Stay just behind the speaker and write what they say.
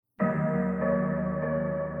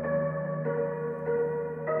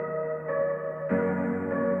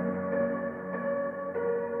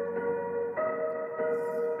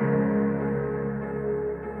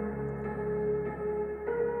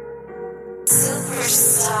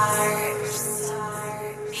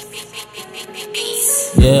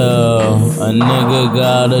Yeah, a nigga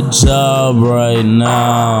got a job right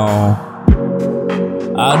now.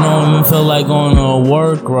 I don't even feel like going to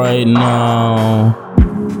work right now.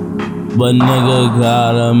 But nigga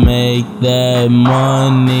gotta make that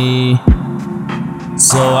money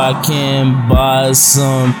so I can buy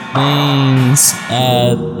some things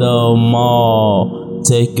at the mall.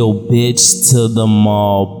 Take your bitch to the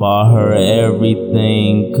mall, buy her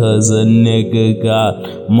everything, cause a nigga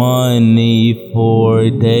got money for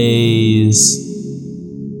days.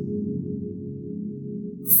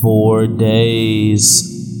 4 days.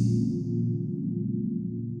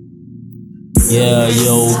 Yeah,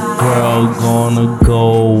 your girl gonna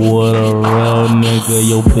go with a real nigga.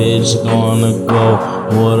 Your bitch gonna go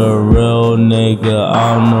with a real nigga.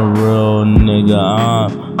 I'm the real nigga. I'm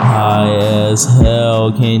high as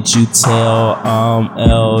hell. Can't you tell I'm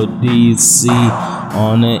LDC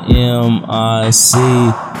on the MIC?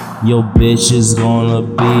 Your bitch is gonna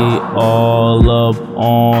be all up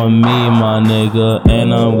on me, my nigga.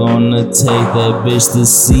 And I'm gonna take that bitch to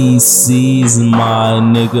CC's, my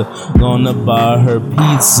nigga. Gonna buy her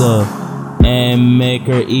pizza and make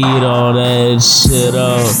her eat all that shit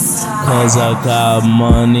up, cause I got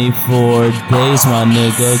money for days, my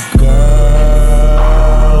nigga.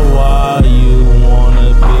 Girl, why you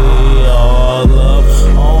wanna be all up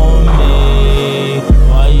on me?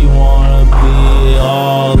 Why you wanna be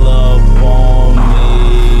all up on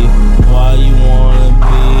me? Why you wanna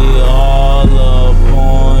be all up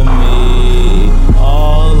on me?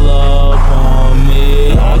 All up on me.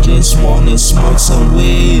 I just wanna smoke some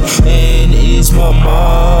weed and ease my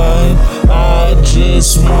mind. I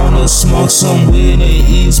just wanna smoke some weed and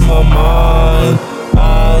ease my mind.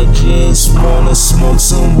 I just wanna smoke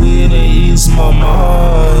some weed and ease my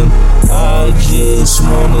mind. I just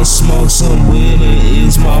wanna smoke some weed and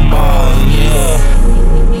ease my mind, yeah.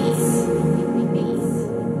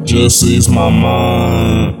 Just ease my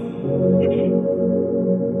mind.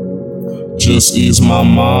 Just ease my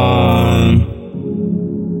mind.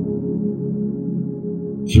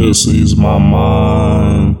 Just ease my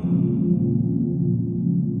mind.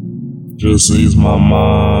 Just ease my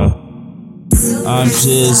mind. I'm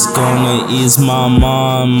just gonna ease my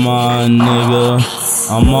mind, my nigga.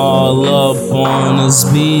 I'm all up on this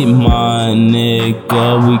beat, my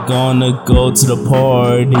nigga. We gonna go to the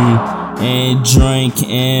party and drink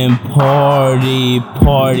and party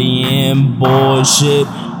and bullshit.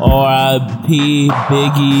 R.I.P.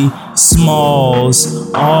 Biggie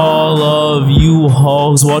Smalls. All of you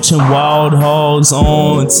hoes watching Wild Hogs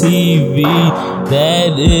on TV.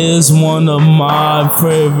 That is one of my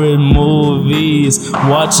favorite movies.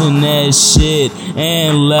 Watching that shit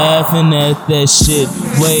and laughing at that shit.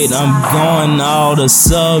 Wait, I'm going out of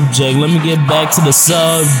subject. Let me get back to the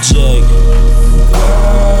subject.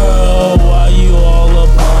 Girl, why you all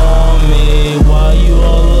up on me? Why you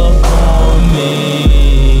all up on me?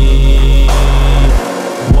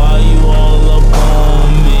 Why you all up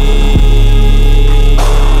on me?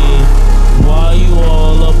 Why you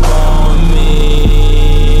all up on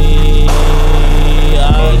me?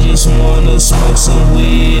 I just wanna smoke some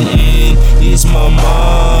weed and ease my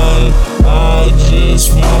mind. I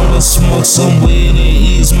just wanna smoke some weed and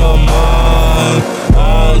ease my mind.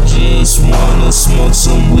 I just wanna smoke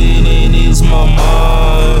some weed and ease my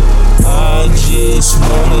mind. I just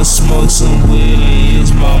wanna smoke some weed and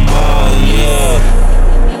ease my mind, yeah.